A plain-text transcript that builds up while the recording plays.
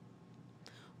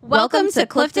Welcome to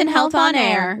Clifton Health on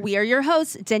Air. We are your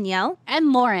hosts, Danielle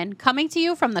and Lauren, coming to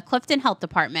you from the Clifton Health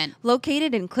Department.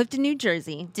 Located in Clifton, New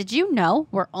Jersey. Did you know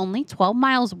we're only 12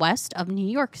 miles west of New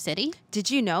York City? Did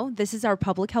you know this is our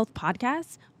public health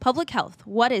podcast? Public health,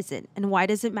 what is it and why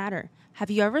does it matter?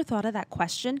 Have you ever thought of that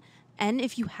question? And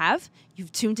if you have,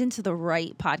 you've tuned into the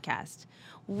right podcast.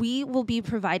 We will be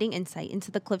providing insight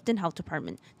into the Clifton Health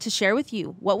Department to share with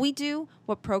you what we do,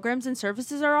 what programs and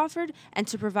services are offered, and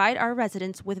to provide our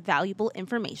residents with valuable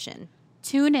information.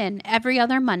 Tune in every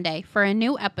other Monday for a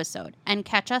new episode and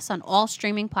catch us on all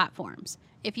streaming platforms.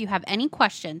 If you have any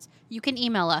questions, you can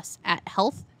email us at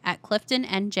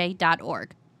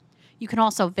health@cliftonnj.org. You can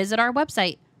also visit our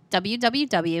website,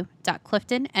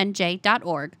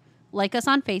 www.cliftonnj.org. Like us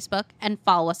on Facebook and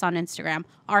follow us on Instagram.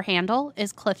 Our handle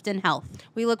is Clifton Health.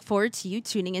 We look forward to you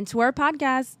tuning into our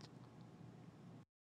podcast.